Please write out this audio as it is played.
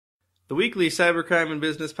The weekly Cybercrime and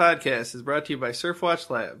Business Podcast is brought to you by SurfWatch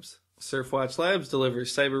Labs. SurfWatch Labs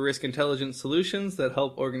delivers cyber risk intelligence solutions that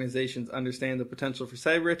help organizations understand the potential for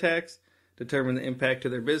cyber attacks, determine the impact to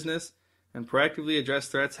their business, and proactively address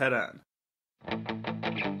threats head-on.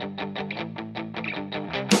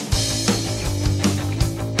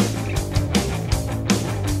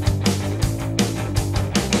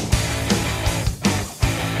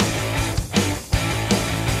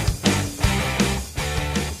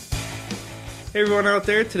 Hey everyone out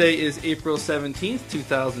there, today is April 17th,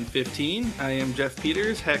 2015. I am Jeff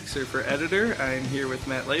Peters, HackSurfer editor. I am here with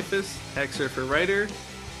Matt Leifus, HackSurfer writer,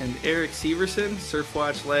 and Eric Severson,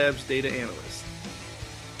 SurfWatch Labs data analyst.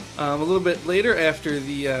 A little bit later, after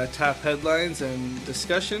the top headlines and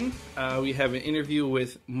discussion, we have an interview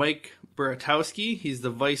with Mike Buratowski. He's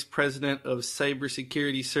the Vice President of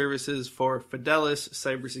Cybersecurity Services for Fidelis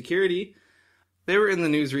Cybersecurity. They were in the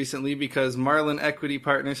news recently because Marlin Equity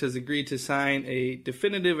Partners has agreed to sign a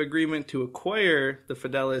definitive agreement to acquire the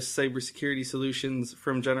Fidelis cybersecurity solutions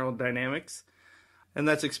from General Dynamics, and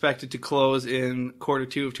that's expected to close in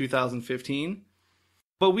Q2 of 2015.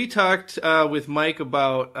 But we talked with Mike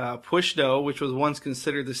about Pushdo, which was once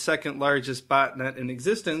considered the second largest botnet in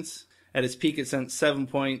existence. At its peak, it sent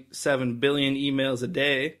 7.7 billion emails a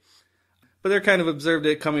day. But they're kind of observed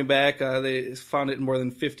it coming back. They found it in more than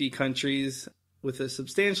 50 countries, with a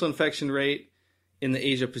substantial infection rate in the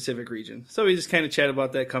Asia-Pacific region. So we just kind of chat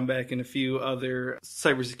about that comeback and a few other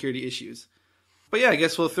cybersecurity issues. But yeah, I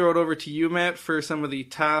guess we'll throw it over to you, Matt, for some of the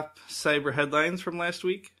top cyber headlines from last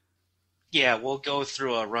week. Yeah, we'll go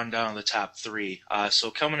through a rundown of the top three. So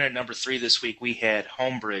coming in at number 3 this week, we had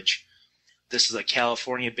Homebridge. This is a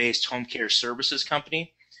California-based home care services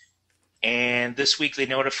company. And this week they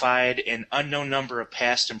notified an unknown number of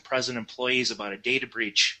past and present employees about a data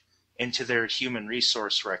breach into their human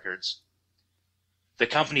resource records. The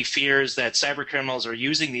company fears that cybercriminals are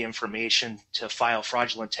using the information to file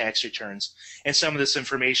fraudulent tax returns, and some of this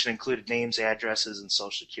information included names, addresses, and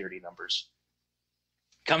social security numbers.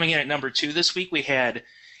 Coming in at number 2 this week, we had,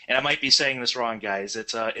 and I might be saying this wrong, guys,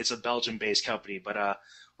 it's a Belgium-based company, but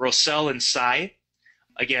Rossel and Sy.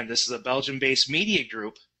 Again, this is a Belgium-based media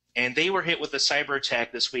group, and they were hit with a cyber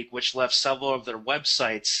attack this week, which left several of their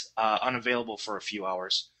websites unavailable for a few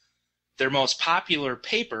hours. Their most popular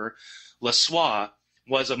paper, Le Soir,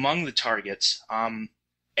 was among the targets.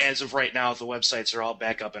 As of right now, the websites are all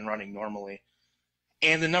back up and running normally.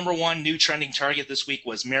 And the number 1 new trending target this week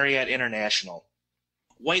was Marriott International.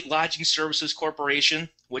 White Lodging Services Corporation,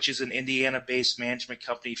 which is an Indiana-based management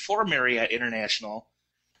company for Marriott International,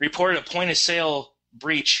 reported a point-of-sale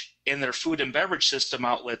breach in their food and beverage system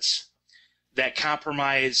outlets that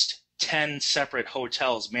compromised 10 separate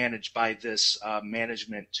hotels managed by this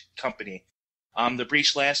management company. The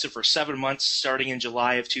breach lasted for 7 months, starting in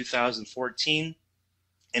July of 2014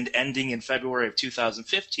 and ending in February of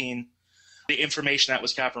 2015. The information that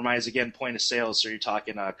was compromised, again, point of sale, so you're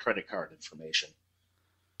talking credit card information.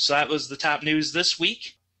 So that was the top news this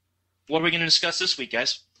week. What are we going to discuss this week,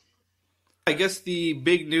 guys? I guess the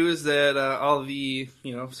big news that all the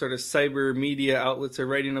sort of cyber media outlets are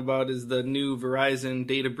writing about is the new Verizon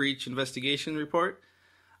data breach investigation report,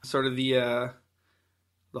 sort of the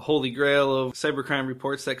holy grail of cybercrime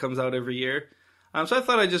reports that comes out every year. So I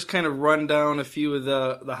thought I'd just kind of run down a few of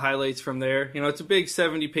the highlights from there. It's a big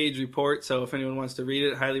 70-page report, so if anyone wants to read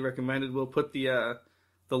it, highly recommended. We'll put the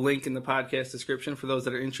link in the podcast description for those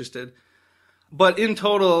that are interested. But in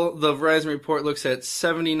total, the Verizon report looks at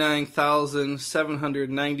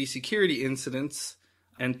 79,790 security incidents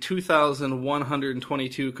and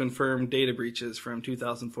 2,122 confirmed data breaches from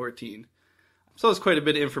 2014. So there's quite a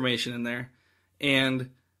bit of information in there.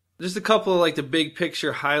 And just a couple of the big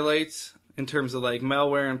picture highlights in terms of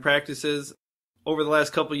malware and practices. Over the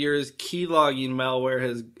last couple of years, keylogging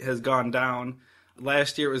malware has gone down.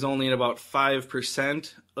 Last year it was only at about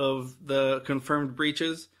 5% of the confirmed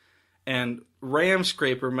breaches. And RAM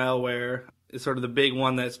scraper malware is sort of the big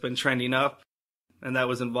one that's been trending up, and that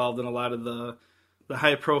was involved in a lot of the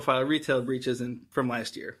high-profile retail breaches from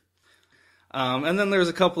last year. And then there's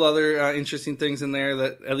a couple other interesting things in there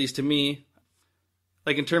that, at least to me,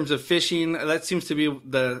 in terms of phishing, that seems to be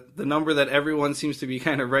the number that everyone seems to be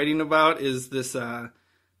kind of writing about is this,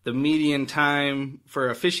 the median time for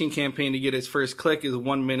a phishing campaign to get its first click is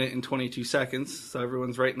 1 minute and 22 seconds. So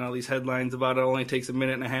everyone's writing all these headlines about it. It only takes a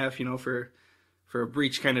minute and a half, for a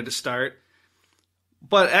breach kind of to start.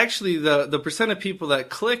 But actually, the percent of people that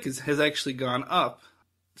click has actually gone up.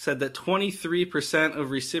 Said that 23%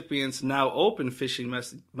 of recipients now open phishing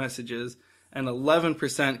messages and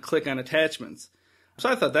 11% click on attachments. So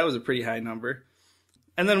I thought that was a pretty high number.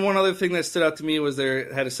 And then one other thing that stood out to me was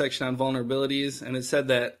there had a section on vulnerabilities, and it said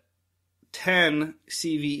that 10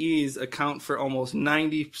 CVEs account for almost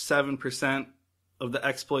 97% of the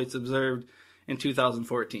exploits observed in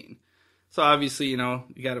 2014. So obviously, you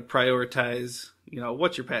got to prioritize,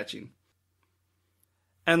 what you're patching.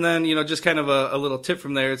 And then, just kind of a little tip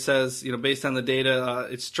from there. It says, based on the data,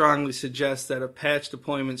 it strongly suggests that a patch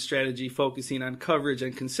deployment strategy focusing on coverage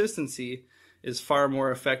and consistency is far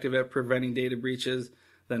more effective at preventing data breaches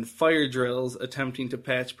than fire drills attempting to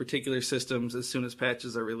patch particular systems as soon as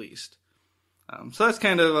patches are released. So that's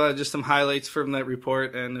kind of just some highlights from that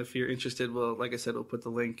report. And if you're interested, like I said, we'll put the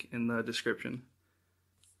link in the description.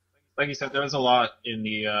 Like you said, there was a lot in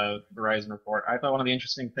the Verizon report. I thought one of the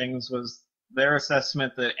interesting things was their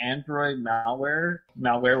assessment that Android malware,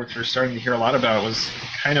 which we're starting to hear a lot about, was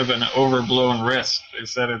kind of an overblown risk. They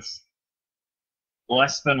said it's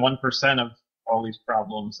less than 1% of all these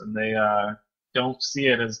problems, and they don't see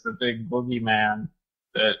it as the big boogeyman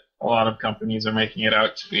that a lot of companies are making it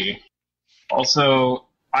out to be. Also,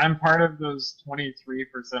 I'm part of those 23%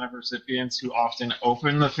 of recipients who often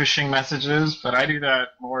open the phishing messages, but I do that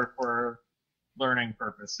more for learning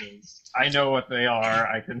purposes. I know what they are.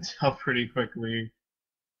 I can tell pretty quickly.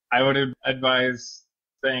 I would advise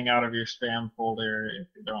staying out of your spam folder if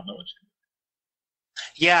you don't know what you're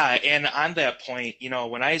doing. Yeah, and on that point,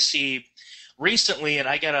 when I see recently, and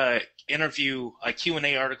I got a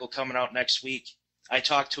Q&A article coming out next week, I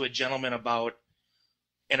talked to a gentleman about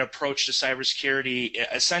an approach to cybersecurity.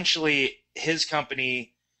 Essentially, his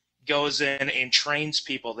company goes in and trains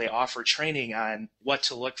people. They offer training on what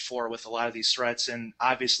to look for with a lot of these threats, and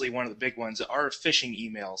obviously one of the big ones are phishing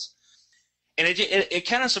emails. And it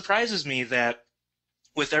kind of surprises me that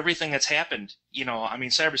with everything that's happened,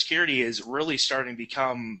 cybersecurity is really starting to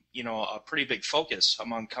become, a pretty big focus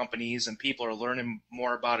among companies, and people are learning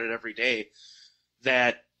more about it every day,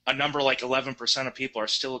 that a number like 11% of people are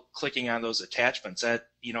still clicking on those attachments. That,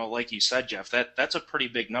 like you said, Jeff, that's a pretty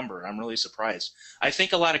big number. I'm really surprised. I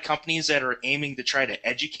think a lot of companies that are aiming to try to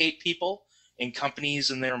educate people and companies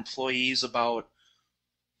and their employees about,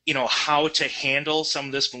 how to handle some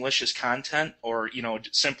of this malicious content, or,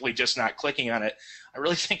 simply just not clicking on it, I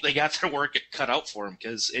really think they got their work cut out for them,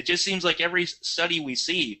 because it just seems like every study we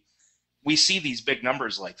see these big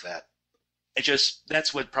numbers like that.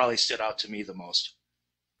 That's what probably stood out to me the most.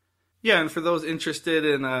 Yeah, and for those interested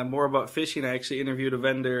in more about phishing, I actually interviewed a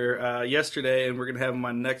vendor yesterday, and we're going to have them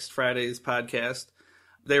on next Friday's podcast.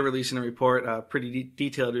 They're releasing a report, a pretty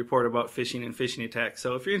detailed report about phishing and phishing attacks.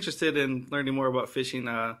 So if you're interested in learning more about phishing,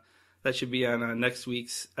 that should be on next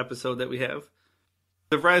week's episode that we have.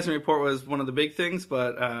 The Verizon report was one of the big things,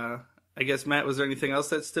 but I guess, Matt, was there anything else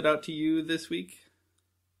that stood out to you this week?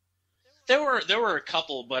 There were a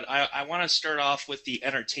couple, but I want to start off with the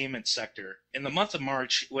entertainment sector. In the month of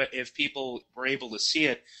March, if people were able to see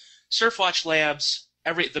it, SurfWatch Labs,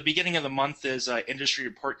 the beginning of the month is Industry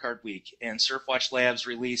Report Card Week, and SurfWatch Labs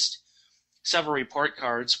released several report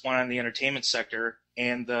cards, one on the entertainment sector,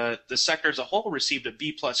 and the sector as a whole received a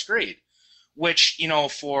B+ grade, which,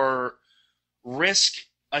 for risk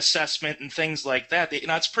assessment and things like that,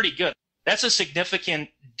 it's pretty good. That's a significant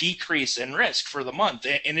decrease in risk for the month,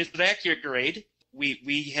 and it's an accurate grade.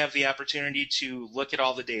 We have the opportunity to look at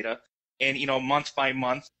all the data, and month by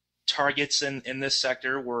month, targets in this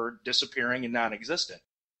sector were disappearing and non-existent.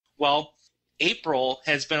 Well, April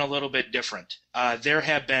has been a little bit different. There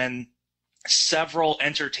have been several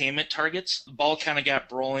entertainment targets. The ball kind of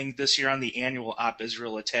got rolling this year on the annual Op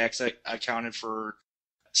Israel attacks that accounted for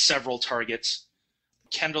several targets.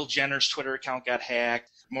 Kendall Jenner's Twitter account got hacked.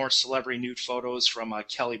 More celebrity nude photos from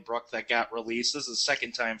Kelly Brook that got released. This is the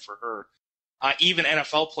second time for her. Even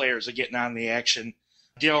NFL players are getting on the action.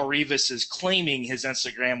 Darrelle Revis is claiming his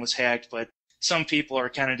Instagram was hacked, but some people are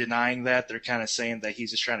kind of denying that. They're kind of saying that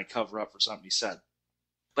he's just trying to cover up for something he said.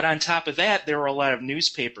 But on top of that, there were a lot of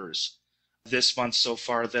newspapers this month so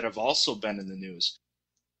far that have also been in the news.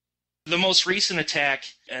 The most recent attack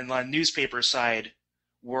on the newspaper side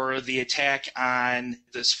were the attack on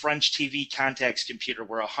this French TV contacts computer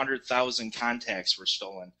where 100,000 contacts were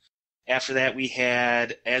stolen. After that, we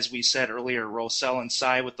had, as we said earlier, Roussel and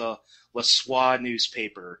Sy with the Le Soir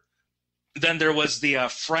newspaper. Then there was the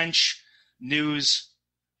French news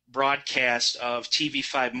broadcast of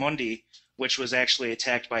TV5 Mundi, which was actually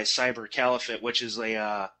attacked by Cyber Caliphate, which is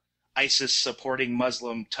a ISIS-supporting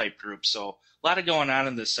Muslim-type group. So a lot of going on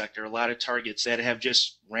in this sector, a lot of targets that have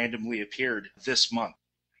just randomly appeared this month.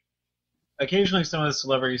 Occasionally some of the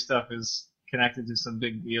celebrity stuff is connected to some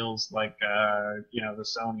big deals like, the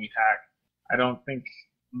Sony hack. I don't think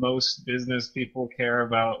most business people care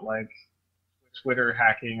about, Twitter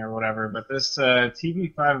hacking or whatever, but this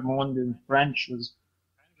TV5 Monde in French was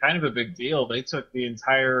kind of a big deal. They took the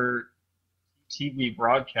entire TV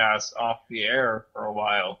broadcast off the air for a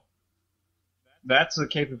while. That's a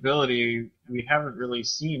capability we haven't really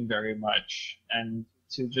seen very much, and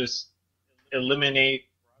to just eliminate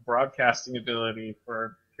broadcasting ability for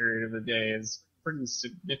a period of the day is pretty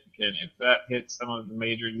significant. If that hit some of the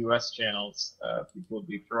major U.S. channels, people would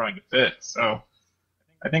be throwing a fit. So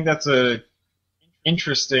I think that's a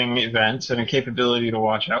interesting event and a capability to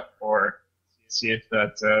watch out for. See if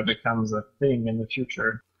that becomes a thing in the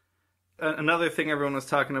future. Another thing everyone was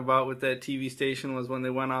talking about with that TV station was when they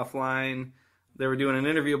went offline, they were doing an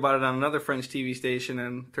interview about it on another French TV station,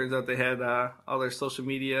 and turns out they had all their social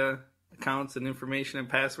media accounts and information and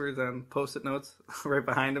passwords on Post-it notes right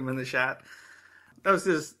behind them in the shot. That was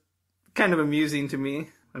just kind of amusing to me.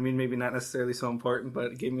 I mean, maybe not necessarily so important,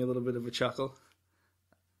 but it gave me a little bit of a chuckle.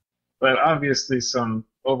 But obviously some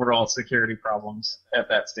overall security problems at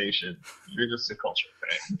that station. You're just a culture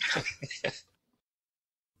thing.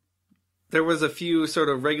 There was a few sort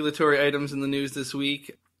of regulatory items in the news this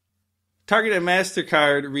week. Target and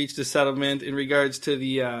MasterCard reached a settlement in regards to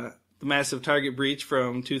the massive Target breach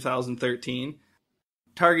from 2013.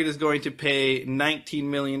 Target is going to pay $19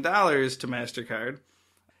 million to MasterCard.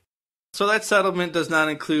 So that settlement does not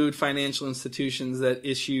include financial institutions that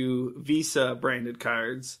issue Visa-branded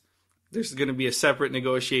cards. There's going to be a separate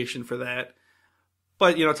negotiation for that.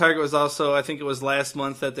 But, Target was also, I think it was last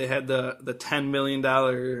month that they had the $10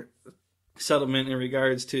 million settlement in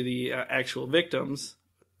regards to the actual victims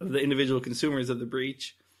of the individual consumers of the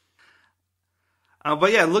breach.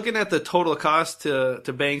 But yeah, looking at the total cost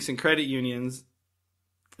to banks and credit unions,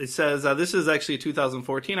 it says, this is actually a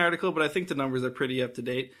 2014 article, but I think the numbers are pretty up to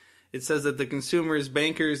date. It says that the Consumers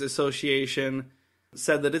Bankers Association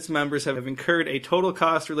said that its members have incurred a total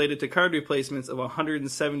cost related to card replacements of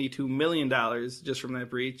 $172 million just from that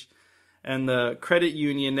breach. And the Credit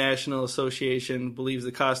Union National Association believes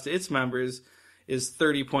the cost to its members is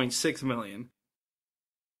 $30.6 million.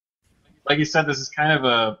 Like you said, this is kind of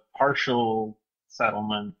a partial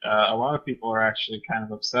settlement. A lot of people are actually kind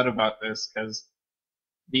of upset about this because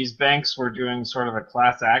these banks were doing sort of a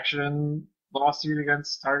class action lawsuit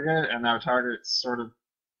against Target, and now Target's sort of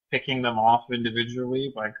picking them off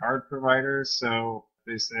individually by card providers. So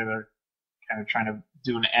they say they're kind of trying to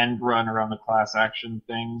do an end run around the class action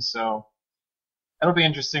thing. So it'll be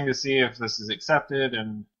interesting to see if this is accepted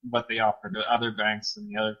and what they offer to other banks and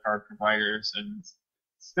the other card providers. And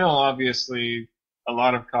still, obviously, a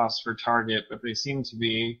lot of costs for Target, but they seem to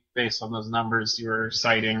be, based on those numbers you were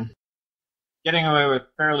citing, getting away with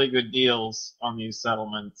fairly good deals on these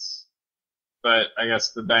settlements. But I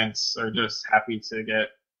guess the banks are just happy to get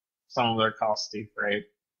some of their costs defrayed.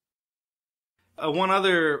 One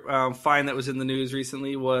other fine that was in the news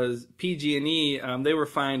recently was PG&E. They were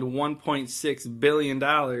fined $1.6 billion.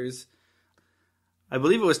 I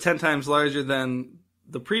believe it was 10 times larger than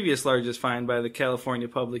the previous largest fine by the California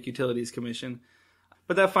Public Utilities Commission.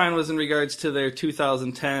 But that fine was in regards to their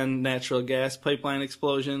 2010 natural gas pipeline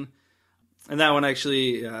explosion. And that one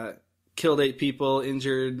actually killed 8 people,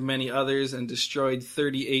 injured many others, and destroyed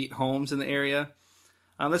 38 homes in the area.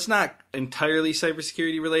 That's not entirely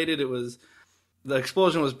cybersecurity related. The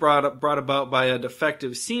explosion was brought about by a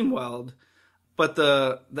defective seam weld, but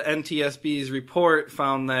the NTSB's report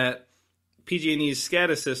found that PG&E's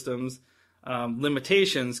SCADA systems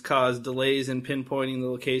limitations caused delays in pinpointing the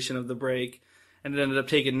location of the break, and it ended up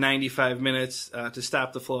taking 95 minutes to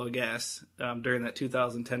stop the flow of gas during that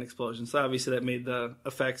 2010 explosion. So obviously that made the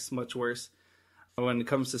effects much worse. When it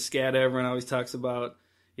comes to SCADA, everyone always talks about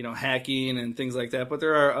hacking and things like that, but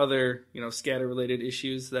there are other SCADA related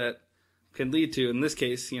issues that can lead to, in this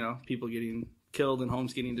case, people getting killed and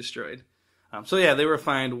homes getting destroyed. So yeah, they were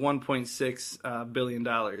fined $1.6 billion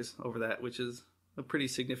over that, which is a pretty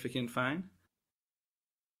significant fine.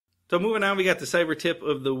 So moving on, we got the cyber tip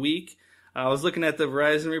of the week. I was looking at the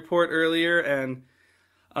Verizon report earlier, and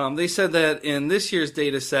they said that in this year's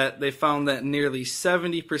data set, they found that nearly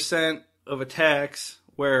 70% of attacks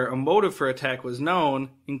where a motive for attack was known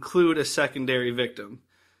include a secondary victim.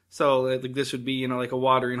 So this would be, like a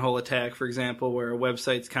watering hole attack, for example, where a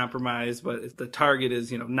website's compromised, but the target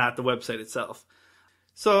is, not the website itself.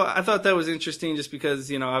 So I thought that was interesting just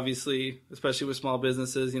because, obviously, especially with small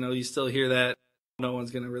businesses, you still hear that no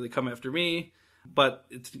one's going to really come after me. But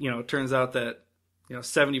it turns out that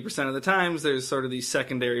 70% of the times there's sort of these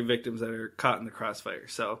secondary victims that are caught in the crossfire.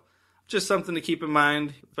 So just something to keep in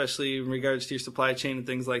mind, especially in regards to your supply chain and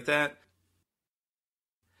things like that.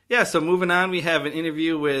 Yeah, so moving on, we have an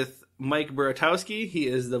interview with Mike Buratowski. He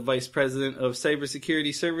is the Vice President of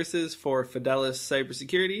Cybersecurity Services for Fidelis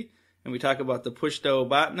Cybersecurity, and we talk about the Pushdo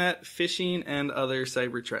botnet, phishing, and other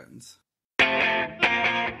cyber trends.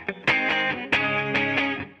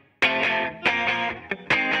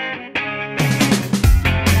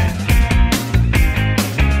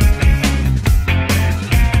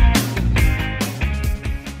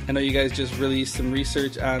 I know you guys just released some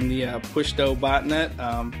research on the Pushdo botnet,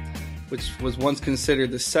 which was once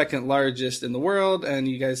considered the second largest in the world, and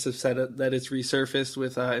you guys have said that it's resurfaced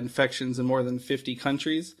with infections in more than 50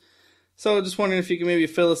 countries. So just wondering if you can maybe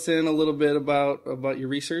fill us in a little bit about your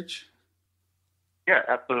research. Yeah,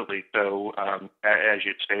 absolutely. So as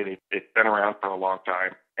you stated, it's been around for a long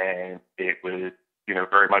time, and it was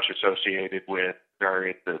very much associated with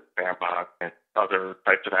various spam bots and other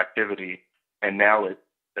types of activity, and now it's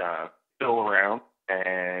still around,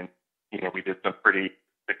 and we did some pretty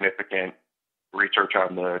significant research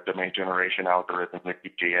on the domain generation algorithm, the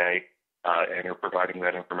DGA, and are providing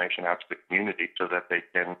that information out to the community so that they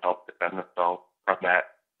can help defend themselves from that.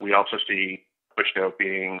 We also see Pushdo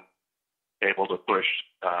being able to push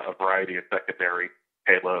a variety of secondary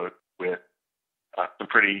payloads with some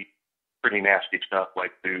pretty nasty stuff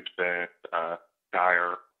like boots and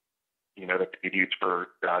dire, that could be used for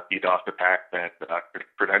DDoS attacks and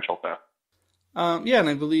credential theft. Yeah, and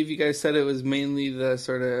I believe you guys said it was mainly the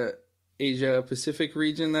sort of Asia-Pacific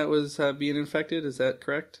region that was being infected. Is that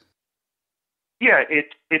correct? Yeah,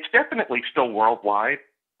 it's definitely still worldwide,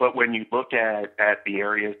 but when you look at the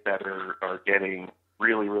areas that are getting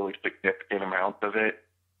really, really significant amounts of it,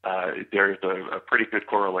 there's a pretty good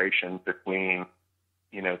correlation between,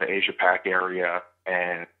 the Asia-Pac area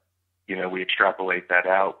and, we extrapolate that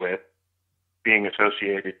out with being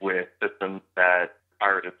associated with systems that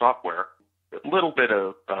pirated software. A little bit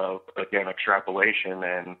of again, extrapolation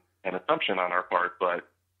and assumption on our part, but,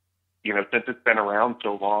 since it's been around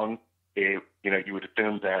so long, you would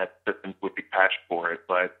assume that systems would be patched for it,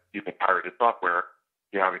 but using pirated software,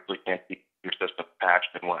 you obviously can't keep your system patched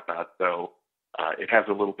and whatnot, so it has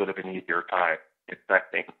a little bit of an easier time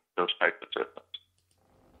infecting those types of systems.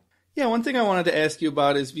 Yeah, one thing I wanted to ask you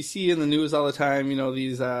about is we see in the news all the time,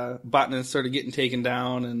 these botnets sort of getting taken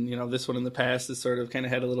down, and, this one in the past has sort of kind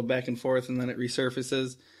of had a little back and forth, and then it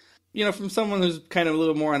resurfaces. From someone who's kind of a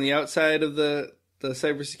little more on the outside of the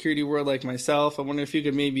cybersecurity world like myself, I wonder if you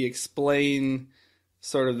could maybe explain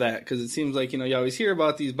sort of that, because it seems like, you always hear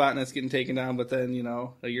about these botnets getting taken down, but then,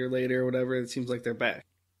 a year later or whatever, it seems like they're back.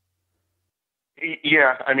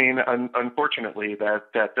 Yeah, I mean, unfortunately,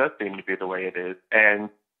 that does seem to be the way it is, and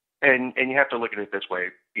you have to look at it this way.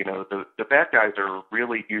 The bad guys are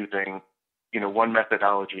really using, one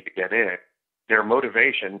methodology to get in. Their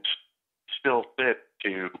motivations still fit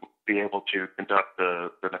to be able to conduct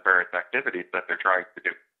the nefarious activities that they're trying to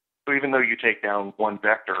do. So even though you take down one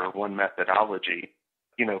vector or one methodology,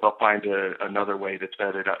 they'll find another way to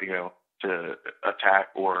set it up, to attack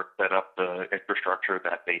or set up the infrastructure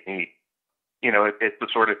that they need. It's the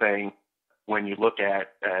sort of thing when you look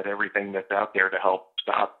at everything that's out there to help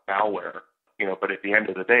stop malware, but at the end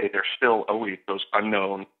of the day, there's still always those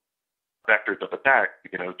unknown vectors of attack,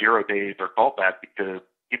 0 days or callback because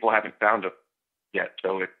people haven't found them yet.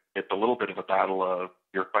 So it's a little bit of a battle of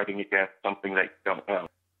you're fighting against something that you don't know.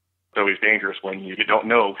 It's always dangerous when you don't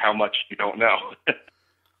know how much you don't know.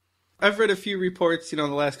 I've read a few reports, the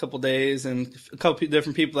last couple of days, and a couple of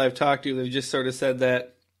different people I've talked to, they've just sort of said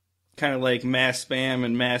that kind of like mass spam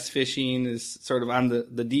and mass phishing is sort of on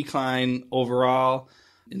the decline overall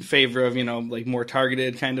in favor of, like more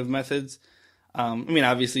targeted kind of methods.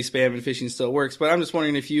 Obviously spam and phishing still works, but I'm just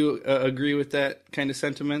wondering if you agree with that kind of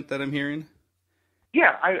sentiment that I'm hearing.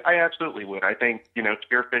 Yeah, I absolutely would. I think,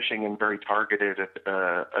 spear phishing and very targeted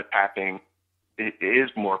attacking is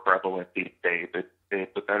more prevalent these days.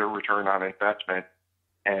 It's a better return on investment,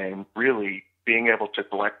 and really being able to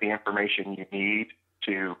collect the information you need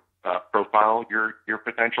to profile your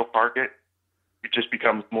potential target, it just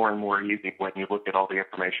becomes more and more easy when you look at all the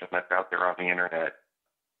information that's out there on the internet.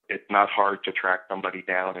 It's not hard to track somebody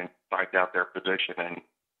down and find out their position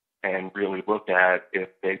and really look at if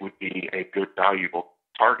they would be a good, valuable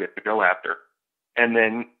target to go after. And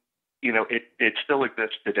then, it still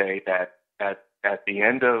exists today that at the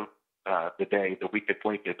end of the day, the weakest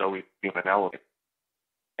link is always human element.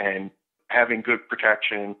 And having good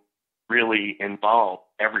protection really involves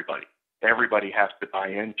everybody. Everybody has to buy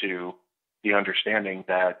into the understanding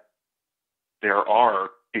that there are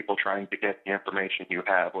people trying to get the information you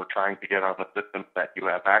have or trying to get on the systems that you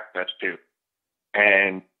have access to.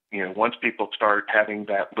 And, once people start having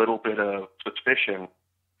that little bit of suspicion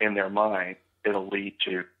in their mind, it'll lead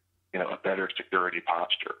to, a better security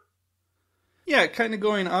posture. Yeah, kind of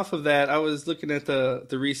going off of that, I was looking at the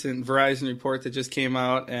recent Verizon report that just came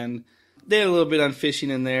out, and they had a little bit on phishing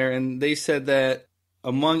in there, and they said that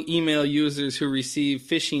among email users who receive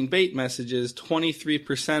phishing bait messages,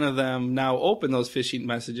 23% of them now open those phishing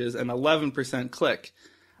messages and 11% click.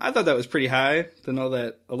 I thought that was pretty high to know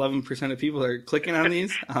that 11% of people are clicking on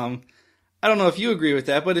these. I don't know if you agree with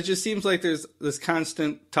that, but it just seems like there's this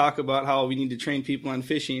constant talk about how we need to train people on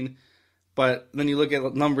phishing. But then you look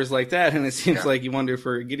at numbers like that, and it seems like you wonder if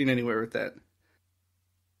we're getting anywhere with that.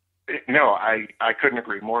 No, I couldn't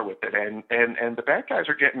agree more with it. And the bad guys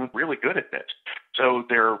are getting really good at this. So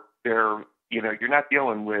they're you're not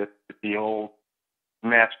dealing with the old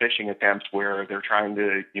mass phishing attempts where they're trying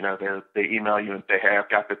to, they email you and say, hey, I've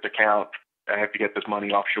got this account, I have to get this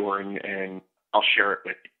money offshore and I'll share it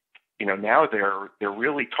with you. Now they're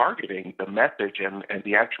really targeting the message and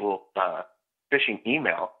the actual phishing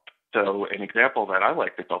email. So an example that I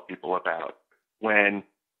like to tell people about, when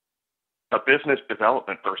a business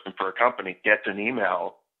development person for a company gets an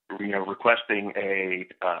email, requesting a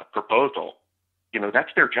proposal, that's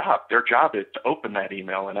their job. Their job is to open that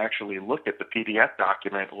email and actually look at the PDF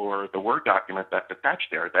document or the Word document that's attached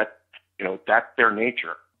there. That's their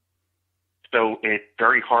nature. So it's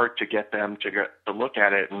very hard to get them to look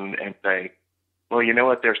at it and say, well, you know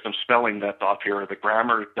what, there's some spelling that's off here, or the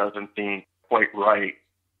grammar doesn't seem quite right.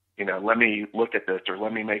 Let me look at this, or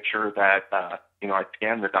let me make sure that, I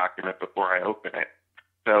scan the document before I open it.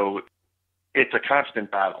 So it's a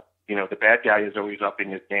constant battle. The bad guy is always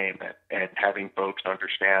upping his game and having folks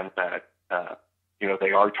understand that,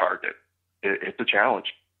 they are targeted. It's a challenge.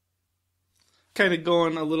 Kind of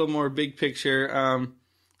going a little more big picture.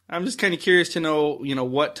 I'm just kind of curious to know,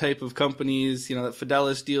 what type of companies, that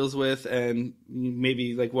Fidelis deals with, and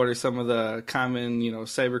maybe like what are some of the common,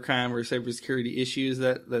 cybercrime or cybersecurity issues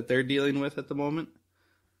that they're dealing with at the moment?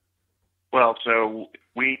 Well, so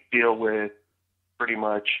we deal with pretty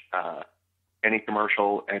much any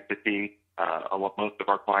commercial entity. Most of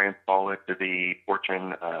our clients fall into the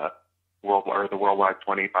Fortune the worldwide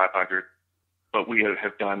 2,500, but we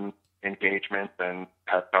have done engagements and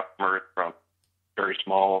have customers from very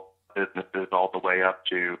small businesses all the way up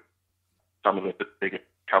to some of the biggest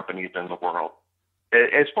companies in the world.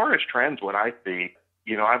 As far as trends, what I see,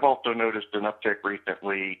 I've also noticed an uptick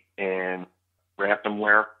recently in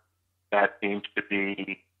ransomware. That seems to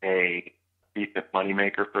be a decent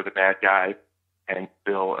moneymaker for the bad guys, and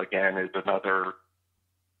still, again, is another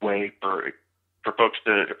way for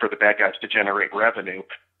the bad guys to generate revenue,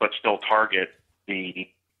 but still target the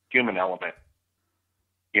human element.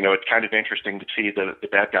 It's kind of interesting to see the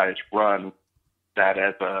bad guys run that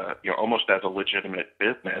as almost as a legitimate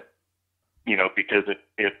business, because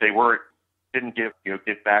if they didn't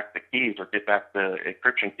give back the keys or give back the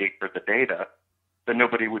encryption key for the data, then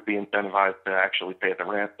nobody would be incentivized to actually pay the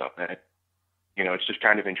ransom. And it's just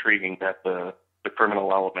kind of intriguing that the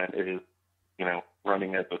criminal element is,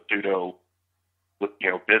 running as a pseudo,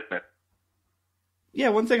 business. Yeah,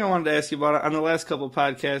 one thing I wanted to ask you about, on the last couple of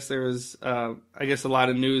podcasts, there was, I guess, a lot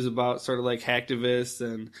of news about sort of like hacktivists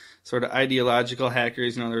and sort of ideological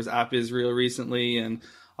hackers. There was Op Israel recently and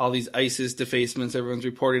all these ISIS defacements everyone's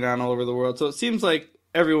reporting on all over the world. So it seems like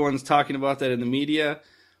everyone's talking about that in the media.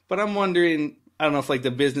 But I'm wondering, I don't know if like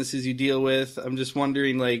the businesses you deal with, I'm just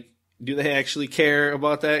wondering, like, do they actually care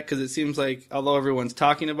about that? Because it seems like although everyone's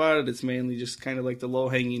talking about it, it's mainly just kind of like the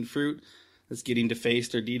low-hanging fruit that's getting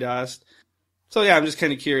defaced or DDoSed. So yeah, I'm just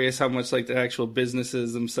kind of curious how much like the actual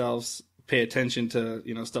businesses themselves pay attention to,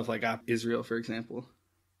 stuff like Op Israel, for example.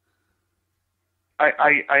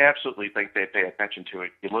 I absolutely think they pay attention to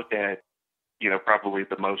it. You look at, probably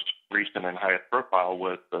the most recent and highest profile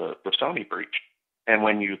was the Sony breach. And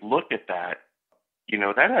when you look at that,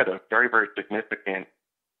 that had a very, very significant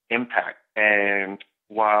impact. And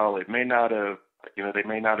while it may not have, they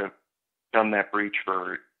may not have done that breach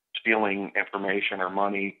for stealing information or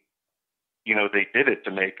money, they did it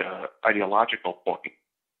to make a ideological point.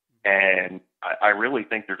 And I really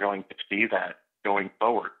think you're going to see that going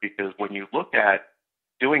forward, because when you look at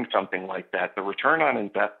doing something like that, the return on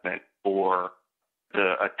investment for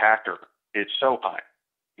the attacker is so high.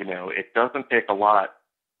 It doesn't take a lot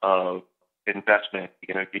of investment.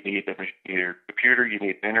 You need your computer, you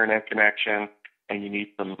need an internet connection, and you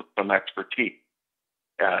need some expertise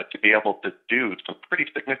to be able to do some pretty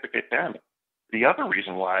significant damage. The other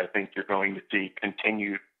reason why I think you're going to see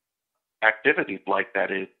continued activities like that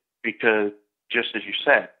is because, just as you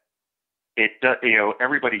said, it does,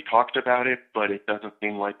 everybody talks about it, but it doesn't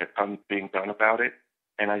seem like a ton being done about it.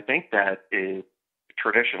 And I think that is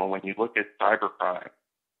traditional. When you look at cybercrime,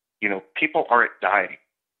 people aren't dying,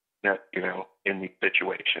 in these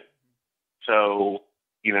situations. So,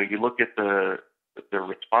 you look at the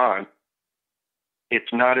response,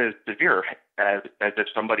 it's not as severe as if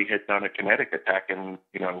somebody had done a kinetic attack and,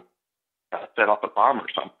 set off a bomb or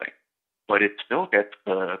something. But it still gets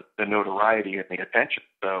the notoriety and the attention.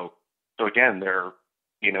 So again,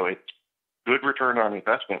 it's good return on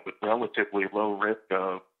investment with relatively low risk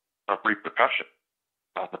of repercussion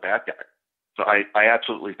on the bad guy. So I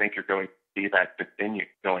absolutely think you're going to see that continue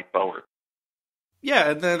going forward.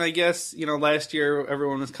 Yeah, and then I guess, last year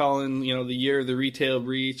everyone was calling, the year of the retail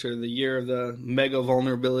breach or the year of the mega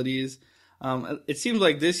vulnerabilities. It seems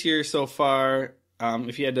like this year so far,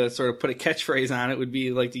 if you had to sort of put a catchphrase on it, would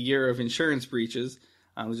be like the year of insurance breaches.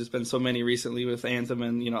 There's just been so many recently with Anthem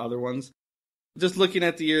and, other ones. Just looking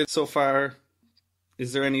at the year so far,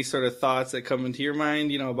 is there any sort of thoughts that come into your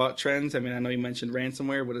mind, about trends? I mean, I know you mentioned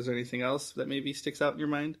ransomware, but is there anything else that maybe sticks out in your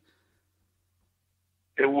mind?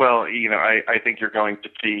 Well, I think you're going to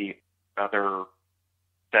see other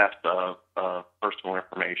theft of personal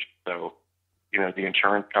information. So, the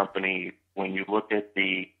insurance company, when you look at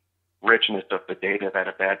the richness of the data that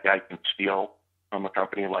a bad guy can steal from a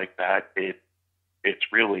company like that, it's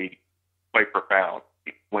really quite profound.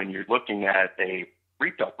 When you're looking at a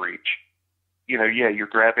retail breach, you're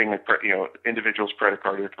grabbing individual's credit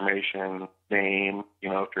card information, name,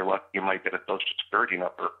 if you're lucky, you might get a social security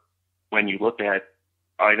number. When you look at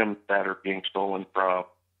items that are being stolen from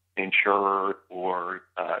insured or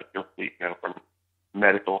from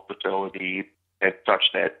medical facilities and such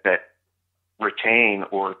that retain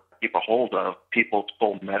or keep a hold of people's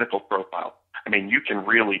full medical profile. I mean, you can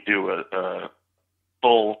really do a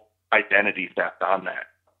full identity theft on that,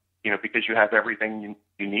 because you have everything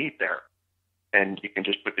you need there, and you can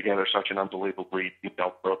just put together such an unbelievably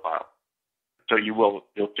detailed profile. So you'll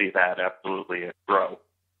see that absolutely grow.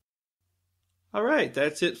 All right,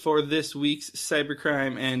 that's it for this week's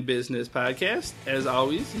Cybercrime and Business Podcast. As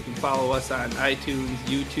always, you can follow us on iTunes,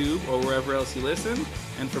 YouTube, or wherever else you listen.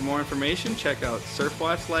 And for more information, check out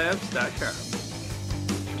SurfWatchLabs.com.